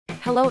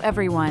Hello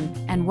everyone,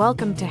 and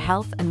welcome to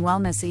Health and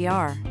Wellness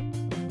ER.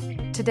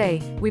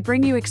 Today, we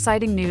bring you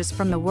exciting news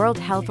from the World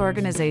Health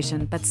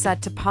Organization that's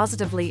set to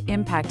positively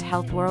impact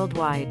health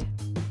worldwide.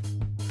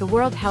 The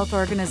World Health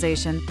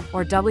Organization,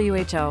 or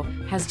WHO,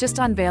 has just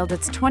unveiled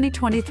its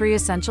 2023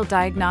 Essential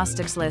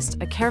Diagnostics list,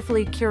 a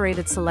carefully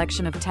curated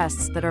selection of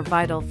tests that are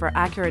vital for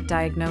accurate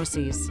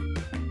diagnoses.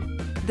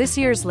 This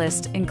year's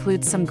list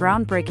includes some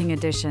groundbreaking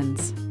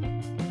additions.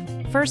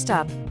 First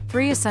up,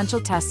 3 essential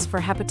tests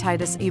for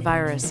hepatitis E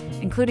virus,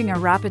 including a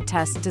rapid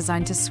test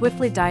designed to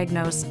swiftly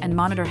diagnose and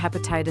monitor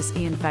hepatitis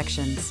E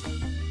infections.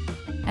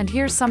 And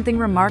here's something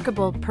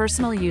remarkable: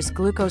 personal use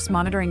glucose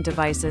monitoring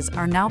devices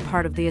are now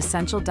part of the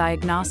Essential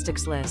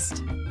Diagnostics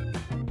list.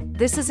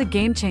 This is a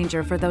game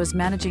changer for those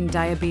managing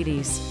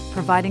diabetes,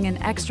 providing an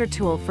extra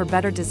tool for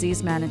better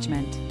disease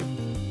management.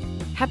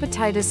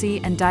 Hepatitis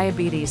E and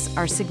diabetes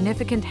are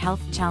significant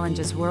health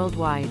challenges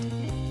worldwide.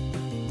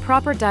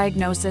 Proper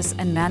diagnosis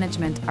and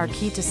management are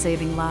key to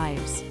saving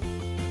lives.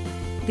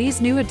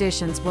 These new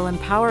additions will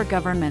empower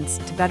governments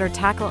to better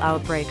tackle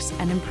outbreaks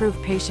and improve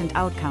patient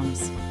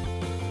outcomes.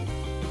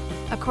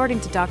 According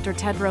to Dr.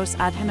 Tedros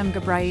Adhanom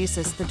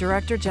Ghebreyesus, the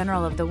Director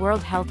General of the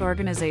World Health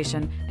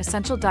Organization,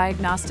 Essential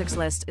Diagnostics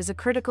List is a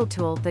critical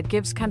tool that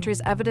gives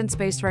countries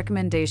evidence-based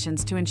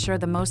recommendations to ensure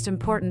the most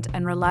important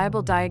and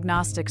reliable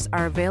diagnostics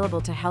are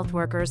available to health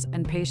workers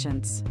and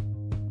patients.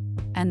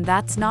 And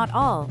that's not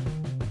all.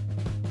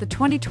 The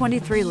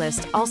 2023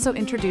 list also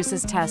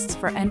introduces tests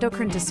for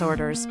endocrine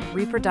disorders,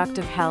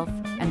 reproductive health,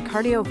 and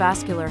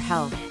cardiovascular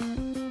health.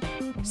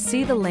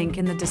 See the link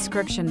in the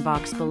description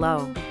box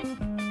below.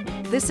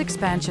 This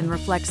expansion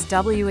reflects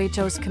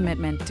WHO's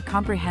commitment to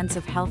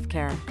comprehensive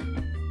healthcare.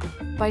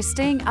 By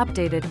staying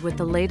updated with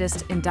the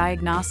latest in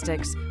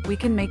diagnostics, we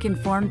can make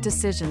informed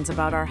decisions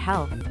about our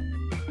health.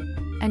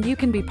 And you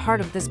can be part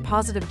of this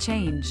positive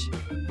change.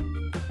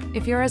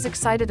 If you're as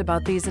excited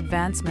about these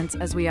advancements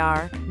as we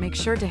are, make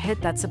sure to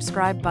hit that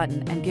subscribe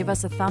button and give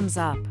us a thumbs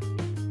up.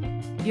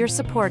 Your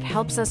support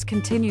helps us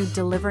continue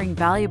delivering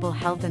valuable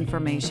health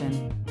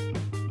information.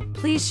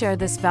 Please share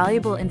this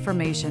valuable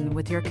information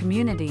with your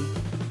community.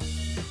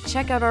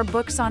 Check out our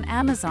books on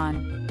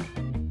Amazon.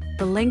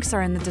 The links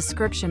are in the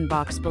description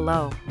box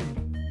below.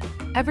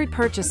 Every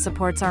purchase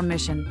supports our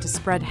mission to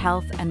spread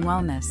health and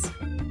wellness.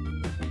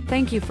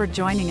 Thank you for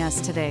joining us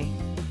today.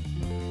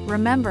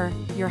 Remember,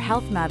 your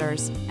health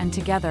matters, and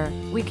together,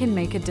 we can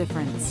make a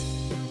difference.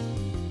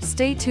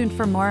 Stay tuned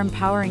for more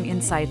empowering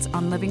insights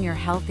on living your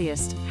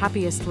healthiest,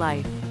 happiest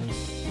life.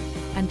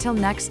 Until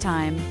next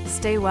time,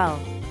 stay well.